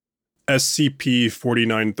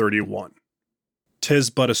SCP-4931. 'Tis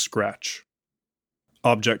but a scratch.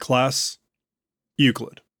 Object Class: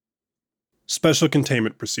 Euclid. Special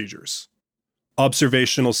Containment Procedures.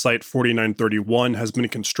 Observational Site 4931 has been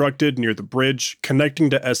constructed near the bridge connecting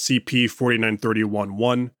to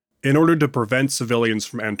SCP-4931-1 in order to prevent civilians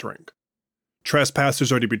from entering.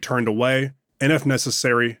 Trespassers are to be turned away, and if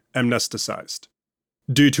necessary, amnesticized.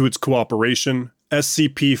 Due to its cooperation,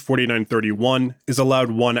 SCP-4931 is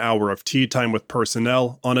allowed 1 hour of tea time with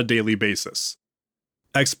personnel on a daily basis.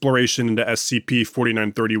 Exploration into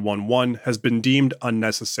SCP-4931-1 has been deemed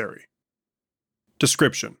unnecessary.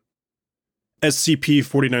 Description: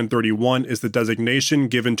 SCP-4931 is the designation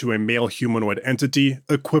given to a male humanoid entity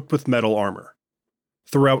equipped with metal armor.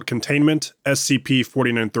 Throughout containment,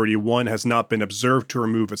 SCP-4931 has not been observed to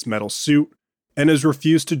remove its metal suit and has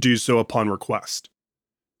refused to do so upon request.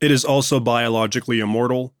 It is also biologically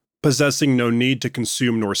immortal, possessing no need to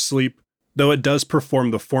consume nor sleep, though it does perform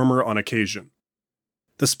the former on occasion.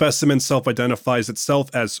 The specimen self-identifies itself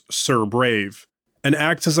as Sir Brave, and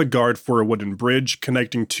acts as a guard for a wooden bridge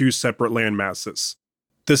connecting 2 separate landmasses.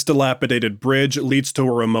 This dilapidated bridge leads to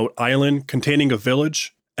a remote island containing a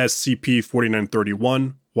village,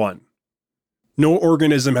 SCP-4931-1. No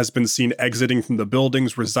organism has been seen exiting from the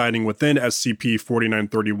buildings residing within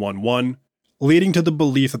SCP-4931-1, leading to the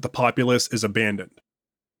belief that the populace is abandoned.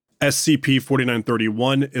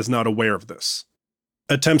 SCP-4931 is not aware of this.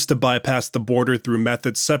 Attempts to bypass the border through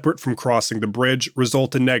methods separate from crossing the bridge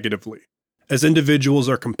result negatively, as individuals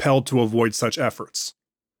are compelled to avoid such efforts.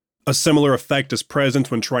 A similar effect is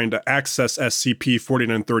present when trying to access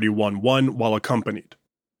SCP-4931-1 while accompanied.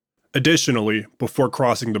 Additionally, before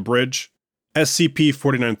crossing the bridge,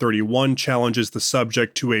 SCP-4931 challenges the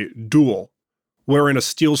subject to a duel, wherein a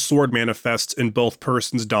steel sword manifests in both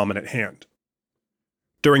persons' dominant hand.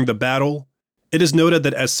 During the battle, it is noted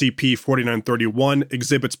that SCP-4931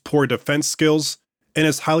 exhibits poor defense skills and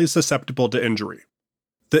is highly susceptible to injury.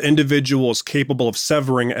 The individual is capable of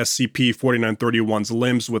severing SCP-4931's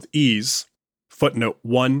limbs with ease. Footnote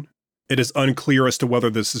 1. It is unclear as to whether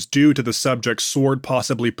this is due to the subject's sword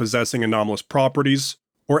possibly possessing anomalous properties,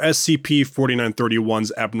 or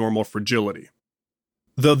SCP-4931's abnormal fragility.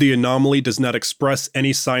 Though the anomaly does not express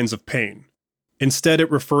any signs of pain, instead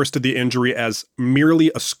it refers to the injury as merely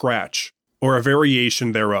a scratch, or a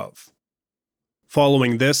variation thereof.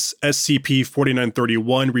 Following this,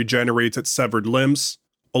 SCP-4931 regenerates its severed limbs,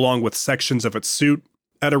 along with sections of its suit,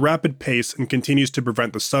 at a rapid pace and continues to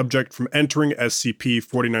prevent the subject from entering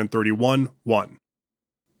SCP-4931-1.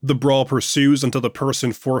 The brawl pursues until the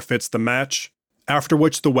person forfeits the match, after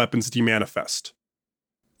which the weapons demanifest.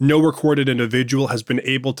 No recorded individual has been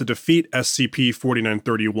able to defeat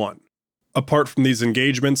SCP-4931. Apart from these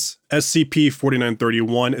engagements,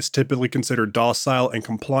 SCP-4931 is typically considered docile and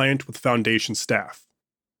compliant with Foundation staff.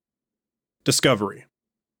 Discovery: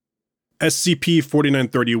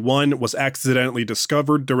 SCP-4931 was accidentally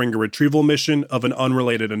discovered during a retrieval mission of an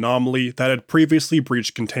unrelated anomaly that had previously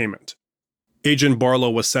breached containment. Agent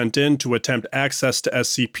Barlow was sent in to attempt access to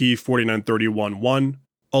SCP-4931-1,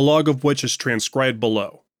 a log of which is transcribed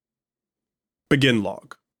below. Begin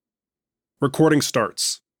log. Recording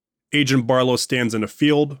starts. Agent Barlow stands in a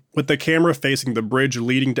field, with the camera facing the bridge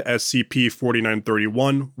leading to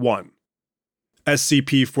SCP-4931-1.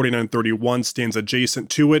 SCP-4931 stands adjacent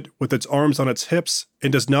to it with its arms on its hips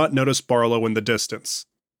and does not notice Barlow in the distance.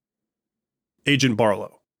 Agent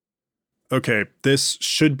Barlow. Okay, this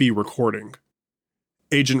should be recording.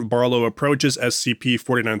 Agent Barlow approaches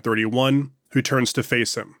SCP-4931, who turns to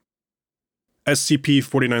face him.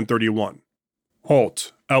 SCP-4931.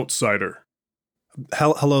 Halt, outsider.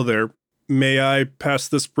 Hello there. May I pass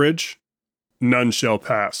this bridge? None shall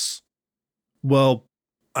pass. Well,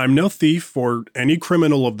 I'm no thief or any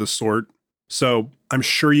criminal of the sort, so I'm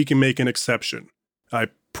sure you can make an exception. I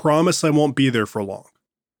promise I won't be there for long.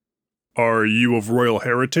 Are you of royal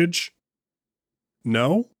heritage?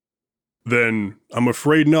 No? Then I'm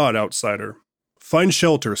afraid not, outsider. Find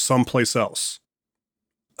shelter someplace else.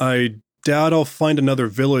 I doubt I'll find another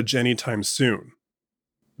village anytime soon.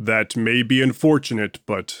 That may be unfortunate,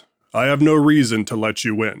 but I have no reason to let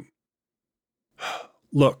you in.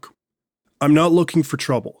 Look, I'm not looking for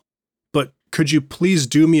trouble, but could you please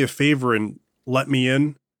do me a favor and let me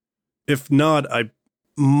in? If not, I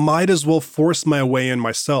might as well force my way in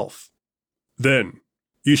myself. Then,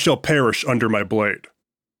 you shall perish under my blade.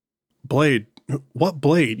 Blade? What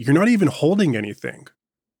blade? You're not even holding anything.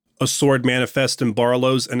 A sword manifests in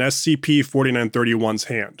Barlow's and SCP-4931's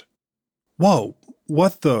hand. Whoa,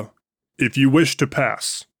 what the? If you wish to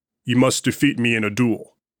pass, you must defeat me in a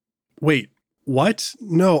duel. Wait, What?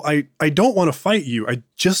 No, I don't want to fight you. I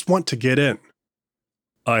just want to get in.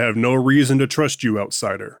 I have no reason to trust you,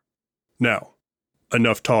 outsider. Now,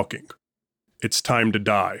 enough talking. It's time to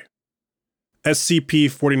die.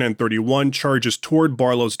 SCP-4931 charges toward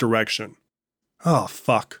Barlow's direction. Oh,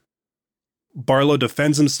 fuck. Barlow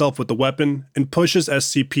defends himself with the weapon and pushes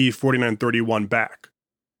SCP-4931 back.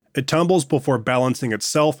 It tumbles before balancing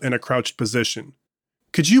itself in a crouched position.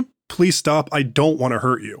 Could you please stop? I don't want to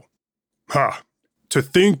hurt you. Ha! To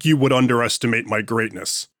think you would underestimate my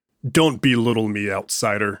greatness. Don't belittle me,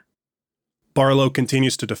 outsider. Barlow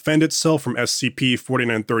continues to defend itself from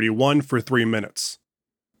SCP-4931 for 3 minutes.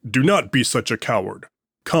 Do not be such a coward.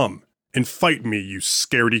 Come and fight me, you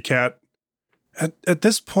scaredy cat. At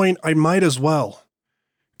this point, I might as well.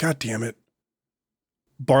 God damn it.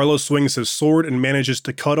 Barlow swings his sword and manages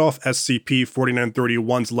to cut off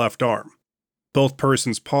SCP-4931's left arm. Both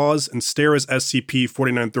persons pause and stare as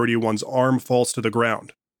SCP-4931's arm falls to the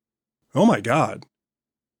ground. Oh my god.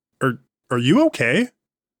 Are you okay?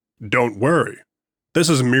 Don't worry. This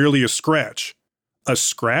is merely a scratch. A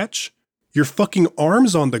scratch? Your fucking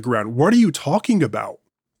arm's on the ground. What are you talking about?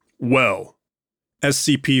 Well,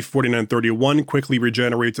 SCP-4931 quickly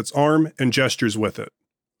regenerates its arm and gestures with it.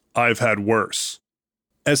 I've had worse.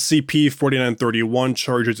 SCP-4931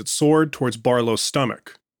 charges its sword towards Barlow's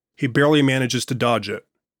stomach. He barely manages to dodge it.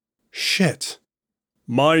 Shit.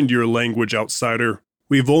 Mind your language, outsider.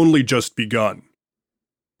 We've only just begun.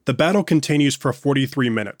 The battle continues for 43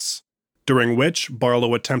 minutes, during which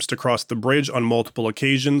Barlow attempts to cross the bridge on multiple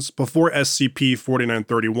occasions before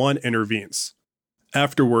SCP-4931 intervenes.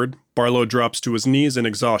 Afterward, Barlow drops to his knees in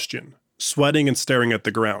exhaustion, sweating and staring at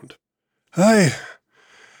the ground. I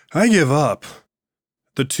give up.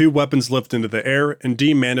 The two weapons lift into the air and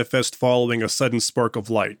demanifest following a sudden spark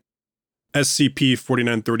of light.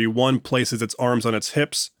 SCP-4931 places its arms on its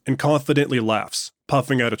hips and confidently laughs,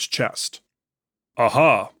 puffing out its chest.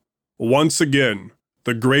 Aha! Once again,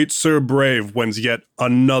 the great Sir Brave wins yet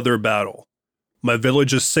another battle. My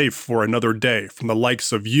village is safe for another day from the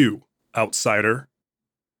likes of you, outsider.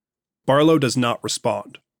 Barlow does not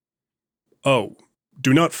respond. Oh,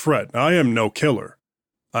 do not fret, I am no killer.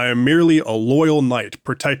 I am merely a loyal knight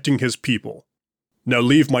protecting his people. Now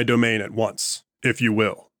leave my domain at once, if you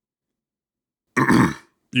will.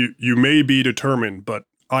 You may be determined, but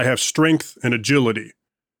I have strength and agility.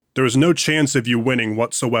 There is no chance of you winning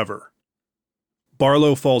whatsoever.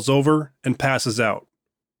 Barlow falls over and passes out.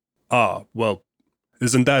 Ah, well,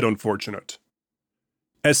 isn't that unfortunate?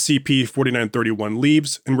 SCP-4931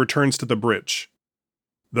 leaves and returns to the bridge.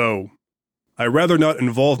 Though, I'd rather not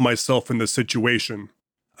involve myself in this situation.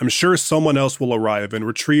 I'm sure someone else will arrive and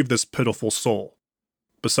retrieve this pitiful soul.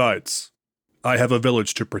 Besides, I have a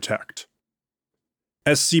village to protect.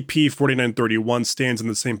 SCP-4931 stands in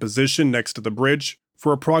the same position next to the bridge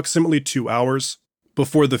for approximately 2 hours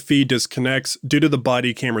before the feed disconnects due to the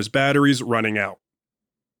body camera's batteries running out.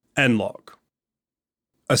 End log.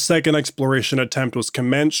 A second exploration attempt was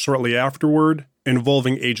commenced shortly afterward,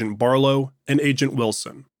 involving Agent Barlow and Agent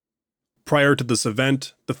Wilson. Prior to this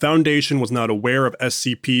event, the Foundation was not aware of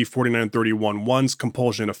SCP-4931-1's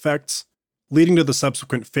compulsion effects, leading to the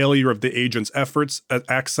subsequent failure of the agent's efforts at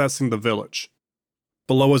accessing the village.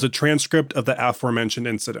 Below is a transcript of the aforementioned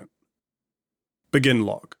incident. Begin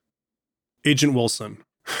log. Agent Wilson.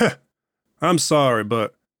 I'm sorry,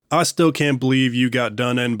 but I still can't believe you got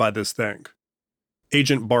done in by this thing.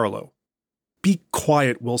 Agent Barlow. Be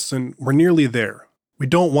quiet, Wilson. We're nearly there. We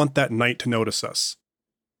don't want that knight to notice us.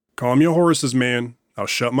 Calm your horses, man. I'll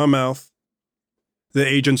shut my mouth. The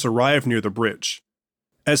agents arrive near the bridge.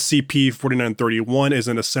 SCP-4931 is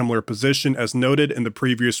in a similar position as noted in the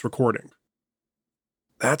previous recording.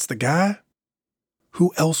 That's the guy?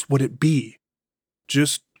 Who else would it be?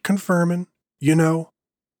 Just confirming, you know.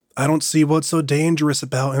 I don't see what's so dangerous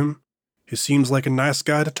about him. He seems like a nice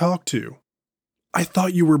guy to talk to. I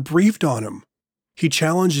thought you were briefed on him. He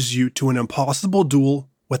challenges you to an impossible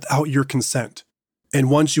duel without your consent.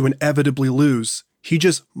 And once you inevitably lose, he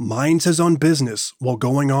just minds his own business while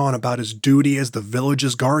going on about his duty as the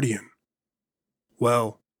village's guardian.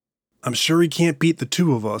 Well, I'm sure he can't beat the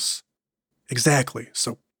two of us. Exactly,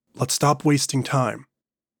 so let's stop wasting time.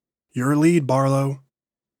 Your lead, Barlow.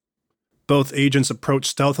 Both agents approach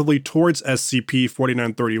stealthily towards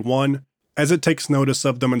SCP-4931 as it takes notice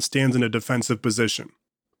of them and stands in a defensive position.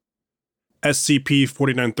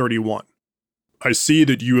 SCP-4931. I see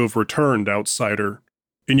that you have returned, outsider,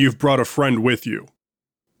 and you've brought a friend with you.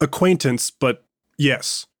 Acquaintance, but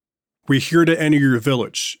yes. We're here to enter your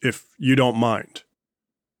village, if you don't mind.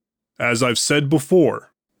 As I've said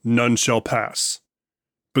before, none shall pass.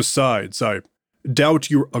 Besides, I Doubt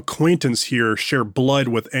your acquaintance here share blood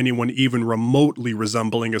with anyone even remotely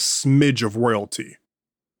resembling a smidge of royalty.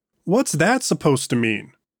 What's that supposed to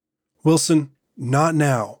mean? Wilson, not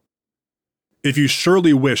now. If you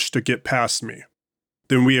surely wish to get past me,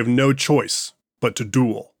 then we have no choice but to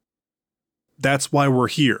duel. That's why we're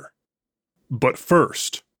here. But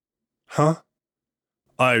first,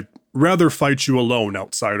 I'd rather fight you alone,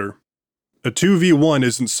 outsider. A 2v1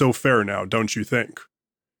 isn't so fair now, don't you think?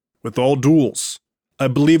 With all duels, I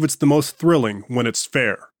believe it's the most thrilling when it's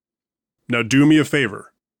fair. Now do me a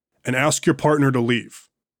favor, and ask your partner to leave.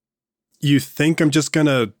 You think I'm just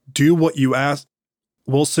gonna do what you ask?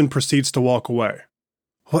 Wilson proceeds to walk away.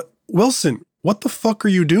 What? Wilson, what the fuck are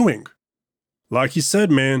you doing? Like you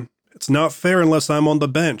said, man, it's not fair unless I'm on the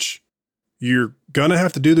bench. You're gonna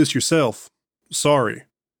have to do this yourself. Sorry.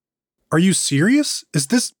 Are you serious? Is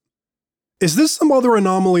this some other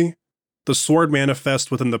anomaly? The sword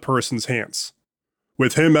manifests within the person's hands.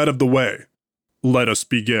 With him out of the way, let us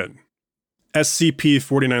begin.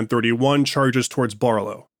 SCP-4931 charges towards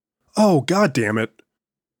Barlow. Oh, goddammit.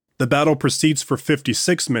 The battle proceeds for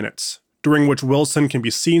 56 minutes, during which Wilson can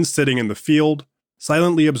be seen sitting in the field,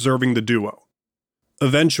 silently observing the duo.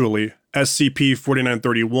 Eventually,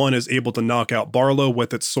 SCP-4931 is able to knock out Barlow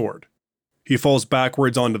with its sword. He falls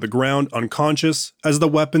backwards onto the ground, unconscious, as the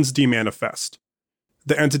weapons demanifest.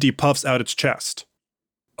 The entity puffs out its chest.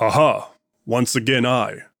 Aha! Once again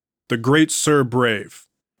I, the great Sir Brave,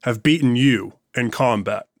 have beaten you in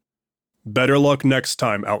combat. Better luck next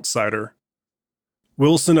time, outsider.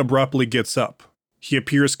 Wilson abruptly gets up. He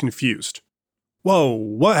appears confused. Whoa,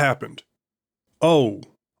 what happened? Oh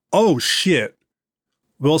shit.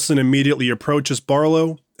 Wilson immediately approaches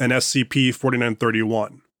Barlow and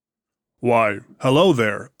SCP-4931. Why, hello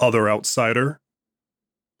there, other outsider.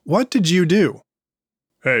 What did you do?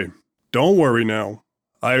 Hey, don't worry now.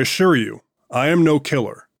 I assure you, I am no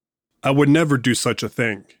killer. I would never do such a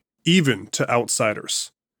thing, even to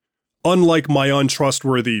outsiders. Unlike my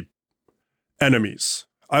untrustworthy enemies,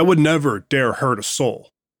 I would never dare hurt a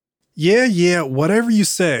soul. Yeah, whatever you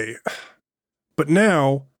say. But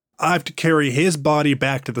now, I have to carry his body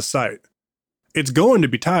back to the site. It's going to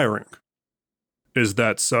be tiring. Is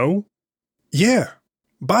that so? Yeah.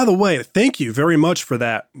 By the way, thank you very much for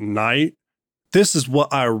that, Knight. This is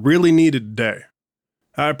what I really needed today.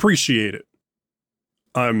 I appreciate it.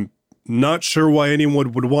 I'm not sure why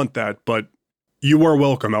anyone would want that, but you are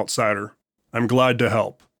welcome, outsider. I'm glad to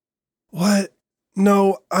help. What?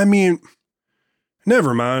 No, I mean...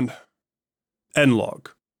 Never mind. End log.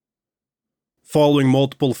 Following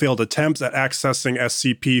multiple failed attempts at accessing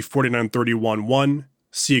SCP-4931-1,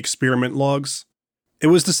 see experiment logs, it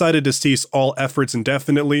was decided to cease all efforts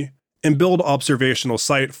indefinitely and build observational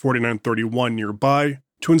site 4931 nearby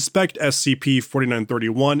to inspect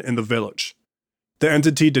SCP-4931 in the village. The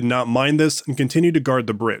entity did not mind this and continued to guard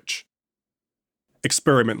the bridge.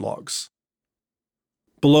 Experiment logs.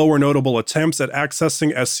 Below are notable attempts at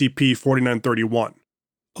accessing SCP-4931.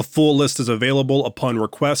 A full list is available upon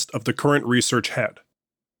request of the current research head.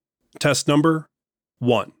 Test number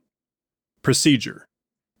 1. Procedure.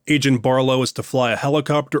 Agent Barlow is to fly a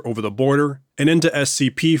helicopter over the border and into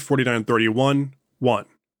SCP-4931-1.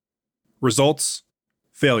 Results: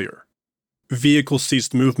 failure. Vehicle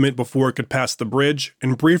ceased movement before it could pass the bridge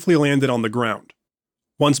and briefly landed on the ground.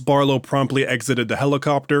 Once Barlow promptly exited the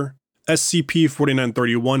helicopter,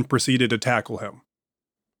 SCP-4931 proceeded to tackle him.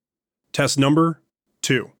 Test number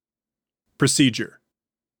 2. Procedure.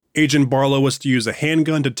 Agent Barlow was to use a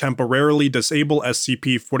handgun to temporarily disable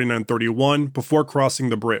SCP-4931 before crossing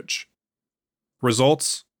the bridge.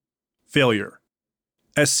 Results: failure.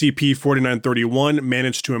 SCP-4931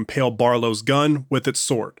 managed to impale Barlow's gun with its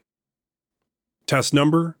sword. Test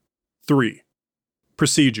number 3.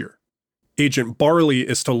 Procedure. Agent Barley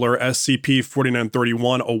is to lure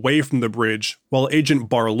SCP-4931 away from the bridge while Agent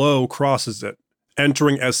Barlow crosses it,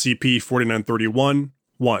 entering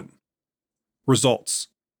SCP-4931-1. Results: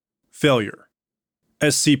 failure.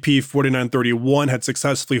 SCP-4931 had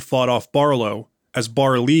successfully fought off Barlow, as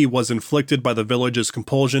Barley was inflicted by the village's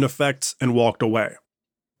compulsion effects and walked away.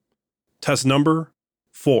 Test number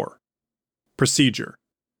 4. Procedure.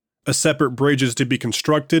 A separate bridge is to be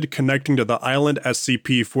constructed connecting to the island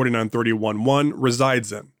SCP-4931-1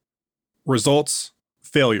 resides in. Results: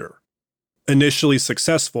 failure. Initially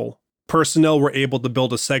successful, personnel were able to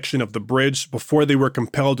build a section of the bridge before they were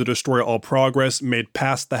compelled to destroy all progress made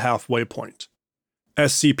past the halfway point.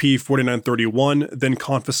 SCP-4931 then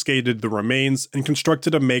confiscated the remains and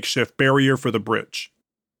constructed a makeshift barrier for the bridge.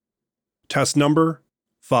 Test number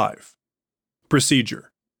 5. Procedure.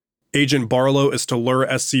 Agent Barlow is to lure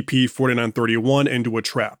SCP-4931 into a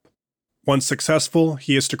trap. Once successful,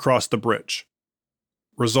 he is to cross the bridge.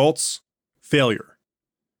 Results: failure.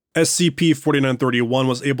 SCP-4931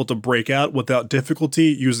 was able to break out without difficulty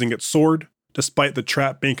using its sword, despite the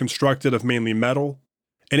trap being constructed of mainly metal,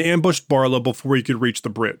 and ambushed Barlow before he could reach the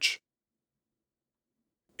bridge.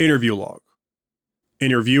 Interview log.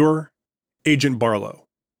 Interviewer: Agent Barlow.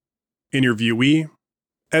 Interviewee: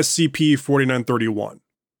 SCP-4931.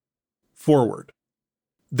 Forward.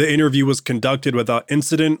 The interview was conducted without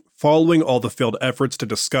incident, following all the failed efforts to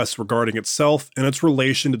discuss regarding itself and its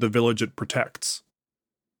relation to the village it protects.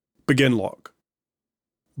 Begin log.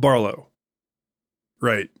 Barlow.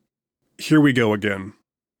 Right. Here we go again.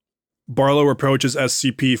 Barlow approaches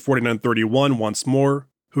SCP-4931 once more,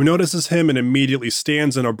 who notices him and immediately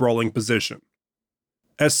stands in a brawling position.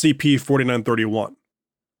 SCP-4931.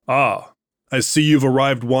 Ah, I see you've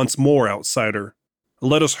arrived once more, outsider.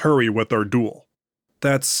 Let us hurry with our duel.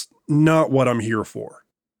 That's not what I'm here for.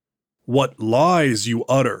 What lies you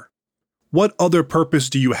utter. What other purpose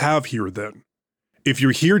do you have here, then? If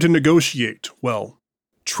you're here to negotiate, well,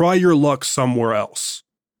 try your luck somewhere else.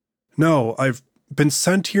 No, I've been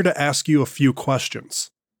sent here to ask you a few questions.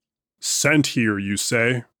 Sent here, you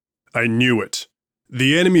say? I knew it.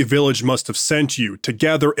 The enemy village must have sent you to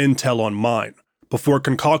gather intel on mine, before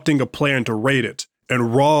concocting a plan to raid it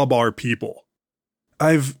and rob our people.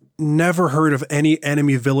 I've never heard of any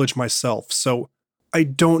enemy village myself, so I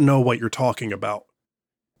don't know what you're talking about.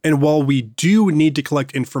 And while we do need to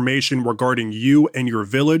collect information regarding you and your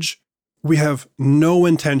village, we have no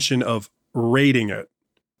intention of raiding it.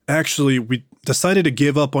 Actually, we decided to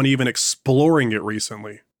give up on even exploring it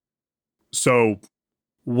recently. So,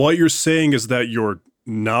 what you're saying is that you're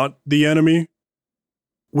not the enemy?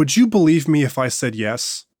 Would you believe me if I said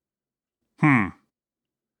yes?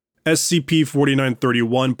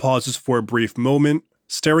 SCP-4931 pauses for a brief moment,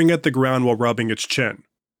 staring at the ground while rubbing its chin.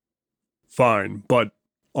 Fine, but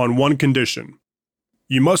on one condition.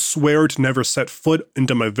 You must swear to never set foot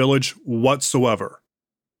into my village whatsoever.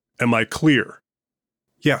 Am I clear?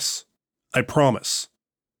 Yes, I promise.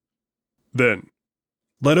 Then,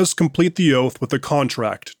 let us complete the oath with a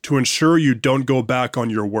contract to ensure you don't go back on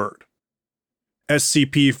your word.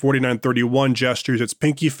 SCP-4931 gestures its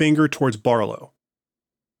pinky finger towards Barlow.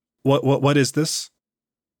 What is this?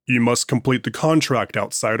 You must complete the contract,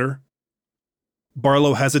 outsider.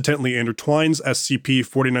 Barlow hesitantly intertwines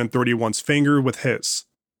SCP-4931's finger with his.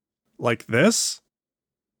 Like this?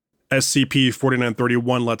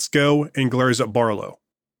 SCP-4931 lets go and glares at Barlow.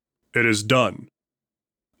 It is done.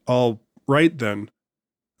 All right then.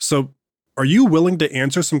 So, are you willing to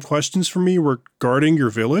answer some questions for me regarding your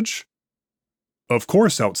village? Of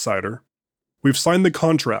course, outsider. We've signed the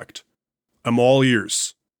contract. I'm all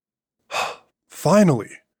ears. Finally.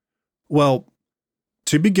 Well,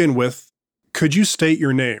 to begin with, could you state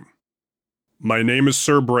your name? My name is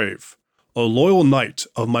Sir Brave, a loyal knight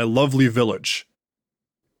of my lovely village.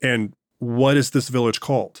 And what is this village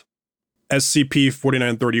called?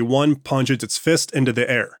 SCP-4931 punches its fist into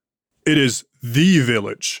the air. It is the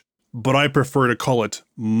village, but I prefer to call it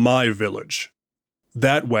my village.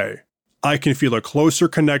 That way, I can feel a closer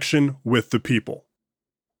connection with the people.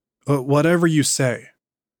 Whatever you say.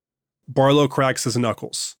 Barlow cracks his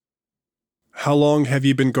knuckles. How long have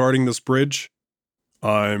you been guarding this bridge?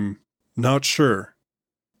 I'm not sure.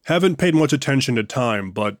 Haven't paid much attention to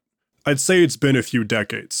time, but I'd say it's been a few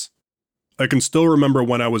decades. I can still remember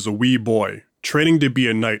when I was a wee boy, training to be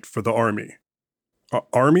a knight for the army.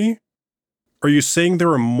 Army? Are you saying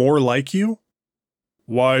there are more like you?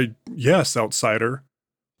 Why, yes, outsider.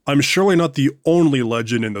 I'm surely not the only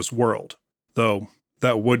legend in this world, though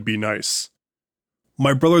that would be nice.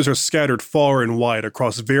 My brothers are scattered far and wide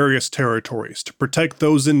across various territories to protect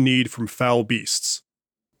those in need from foul beasts.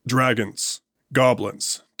 Dragons,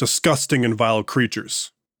 goblins, disgusting and vile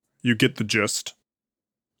creatures. You get the gist.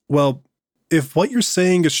 Well, if what you're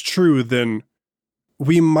saying is true, then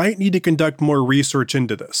we might need to conduct more research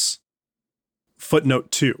into this. Footnote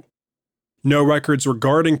 2. No records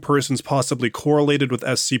regarding persons possibly correlated with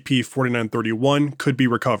SCP-4931 could be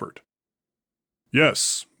recovered.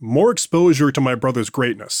 Yes, more exposure to my brother's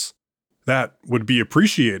greatness. That would be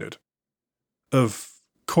appreciated. Of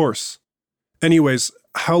course. Anyways,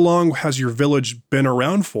 how long has your village been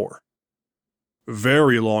around for?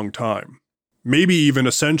 Very long time. Maybe even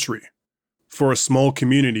a century. For a small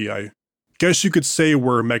community, I guess you could say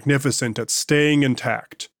we're magnificent at staying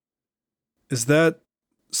intact. Is that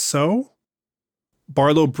so?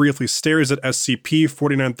 Barlow briefly stares at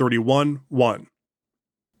SCP-4931-1.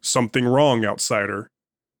 Something wrong, outsider.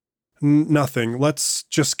 Nothing. Let's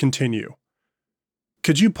just continue.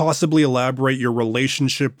 Could you possibly elaborate your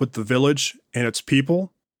relationship with the village and its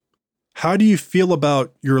people? How do you feel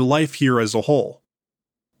about your life here as a whole?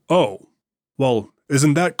 Oh, well,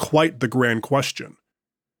 isn't that quite the grand question?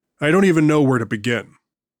 I don't even know where to begin.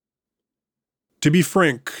 To be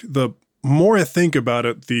frank, the more I think about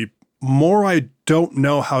it, the more I don't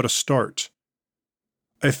know how to start.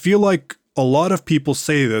 I feel like a lot of people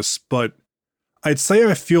say this, but I'd say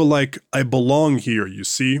I feel like I belong here, you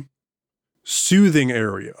see? Soothing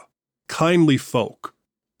area, kindly folk,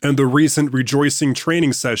 and the recent rejoicing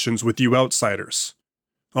training sessions with you outsiders.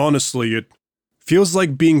 Honestly, it feels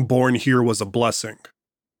like being born here was a blessing.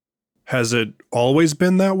 Has it always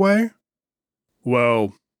been that way?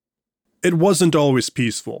 Well, it wasn't always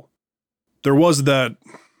peaceful. There was that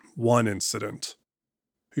one incident.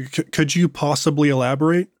 Could you possibly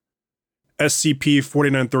elaborate?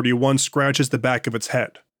 SCP-4931 scratches the back of its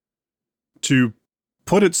head. To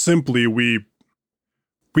put it simply, we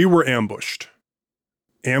were ambushed.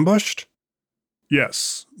 Ambushed?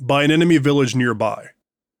 Yes, by an enemy village nearby.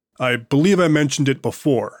 I believe I mentioned it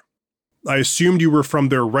before. I assumed you were from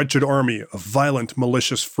their wretched army of violent,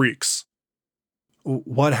 malicious freaks.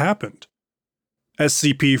 What happened?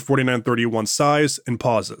 SCP-4931 sighs and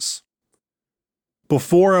pauses.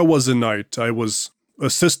 Before I was a knight, I was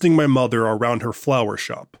assisting my mother around her flower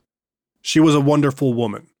shop. She was a wonderful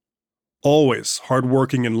woman. Always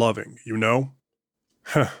hardworking and loving, you know?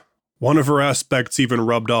 One of her aspects even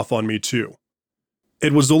rubbed off on me too.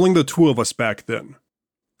 It was only the two of us back then.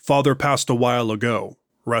 Father passed a while ago,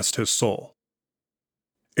 rest his soul.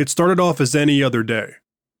 It started off as any other day.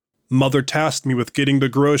 Mother tasked me with getting the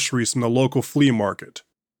groceries from the local flea market.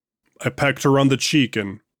 I pecked her on the cheek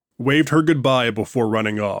and waved her goodbye before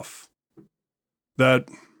running off. That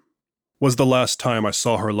was the last time I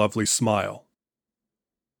saw her lovely smile.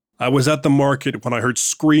 I was at the market when I heard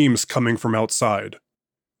screams coming from outside.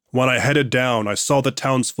 When I headed down, I saw the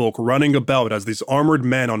townsfolk running about as these armored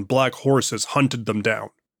men on black horses hunted them down.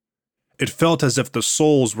 It felt as if the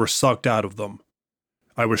souls were sucked out of them.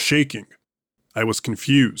 I was shaking. I was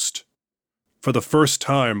confused. For the first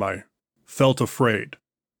time, I felt afraid.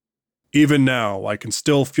 Even now, I can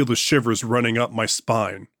still feel the shivers running up my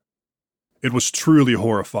spine. It was truly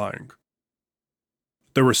horrifying.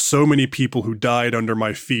 There were so many people who died under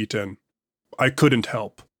my feet, and I couldn't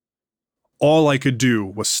help. All I could do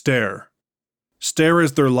was stare. Stare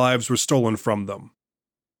as their lives were stolen from them.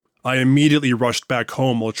 I immediately rushed back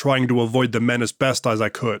home while trying to avoid the men as best as I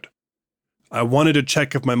could. I wanted to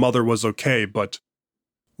check if my mother was okay, but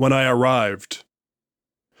when I arrived,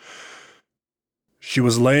 she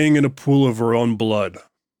was laying in a pool of her own blood.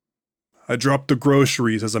 I dropped the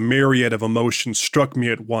groceries as a myriad of emotions struck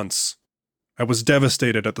me at once. I was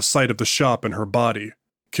devastated at the sight of the shop and her body,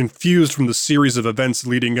 confused from the series of events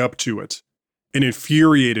leading up to it, and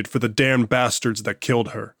infuriated for the damned bastards that killed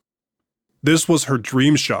her. This was her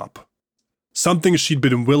dream shop, something she'd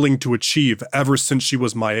been willing to achieve ever since she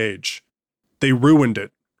was my age. They ruined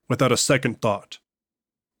it without a second thought.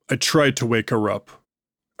 I tried to wake her up.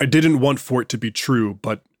 I didn't want for it to be true,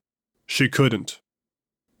 but she couldn't.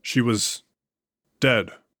 She was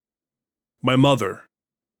dead. My mother,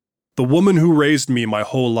 the woman who raised me my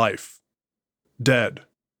whole life, dead.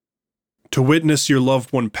 To witness your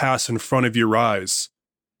loved one pass in front of your eyes,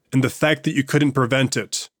 and the fact that you couldn't prevent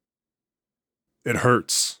it, it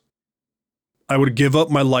hurts. I would give up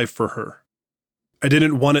my life for her. I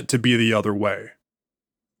didn't want it to be the other way.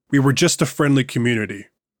 We were just a friendly community.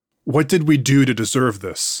 What did we do to deserve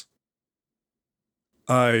this?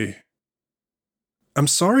 I'm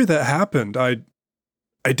sorry that happened. I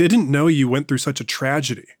didn't know you went through such a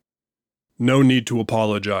tragedy. No need to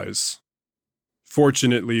apologize.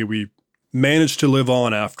 Fortunately, we managed to live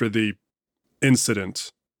on after the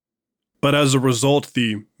incident. But as a result,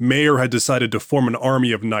 the mayor had decided to form an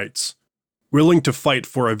army of knights, willing to fight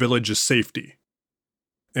for our village's safety.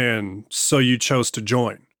 And so you chose to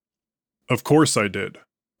join. Of course I did.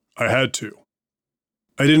 I had to.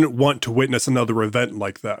 I didn't want to witness another event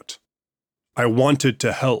like that. I wanted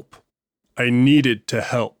to help. I needed to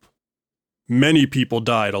help. Many people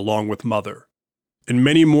died along with Mother, and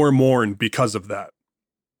many more mourned because of that.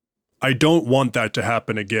 I don't want that to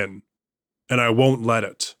happen again, and I won't let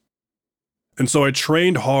it. And so I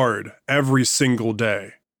trained hard every single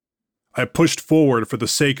day. I pushed forward for the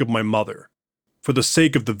sake of my mother, for the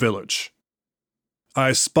sake of the village. I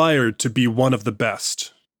aspired to be one of the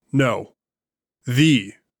best. No,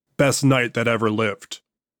 the best knight that ever lived.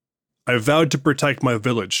 I vowed to protect my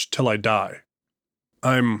village till I die.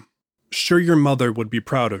 I'm sure your mother would be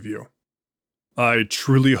proud of you. I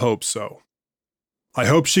truly hope so. I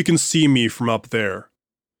hope she can see me from up there,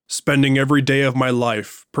 spending every day of my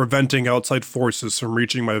life preventing outside forces from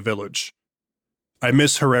reaching my village. I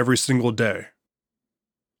miss her every single day.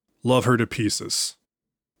 Love her to pieces.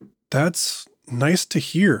 That's nice to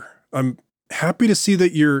hear. I'm happy to see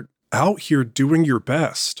that you're out here doing your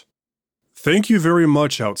best. Thank you very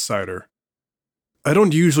much, Outsider. I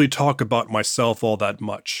don't usually talk about myself all that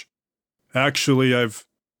much. Actually, I've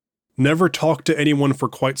never talked to anyone for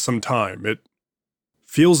quite some time. It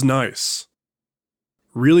feels nice.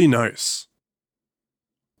 Really nice.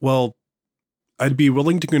 Well, I'd be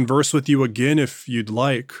willing to converse with you again if you'd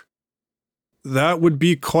like. That would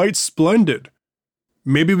be quite splendid.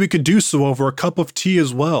 Maybe we could do so over a cup of tea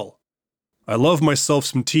as well. I love myself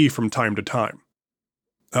some tea from time to time.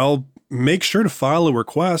 I'll make sure to file a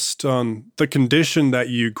request on the condition that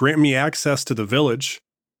you grant me access to the village.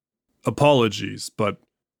 Apologies, but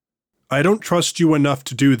I don't trust you enough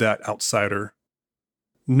to do that, Outsider.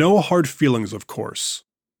 No hard feelings, of course.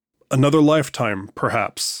 Another lifetime,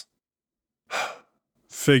 perhaps.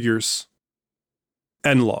 Figures.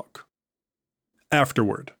 End log.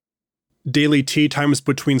 Afterward. Daily tea times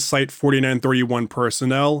between Site-4931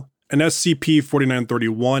 personnel and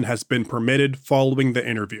SCP-4931 has been permitted following the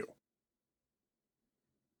interview.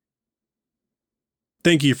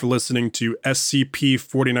 Thank you for listening to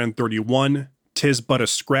SCP-4931, 'Tis But a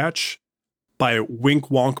Scratch, by Wink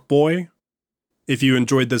Wonk Boy. If you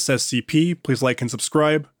enjoyed this SCP, please like and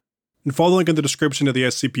subscribe, and follow the link in the description of the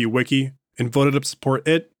SCP Wiki, and vote to support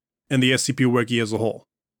it and the SCP Wiki as a whole.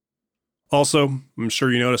 Also, I'm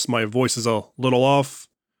sure you noticed my voice is a little off.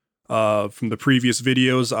 From the previous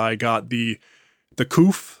videos, I got the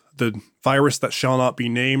COOF, the virus that shall not be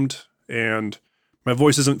named, and my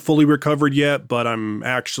voice isn't fully recovered yet, but I'm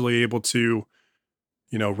actually able to,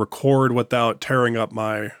 record without tearing up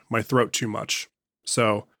my throat too much.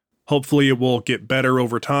 So hopefully it will get better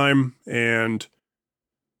over time, and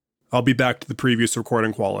I'll be back to the previous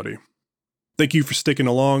recording quality. Thank you for sticking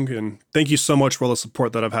along, and thank you so much for all the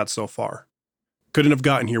support that I've had so far. Couldn't have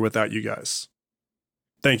gotten here without you guys.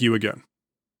 Thank you again.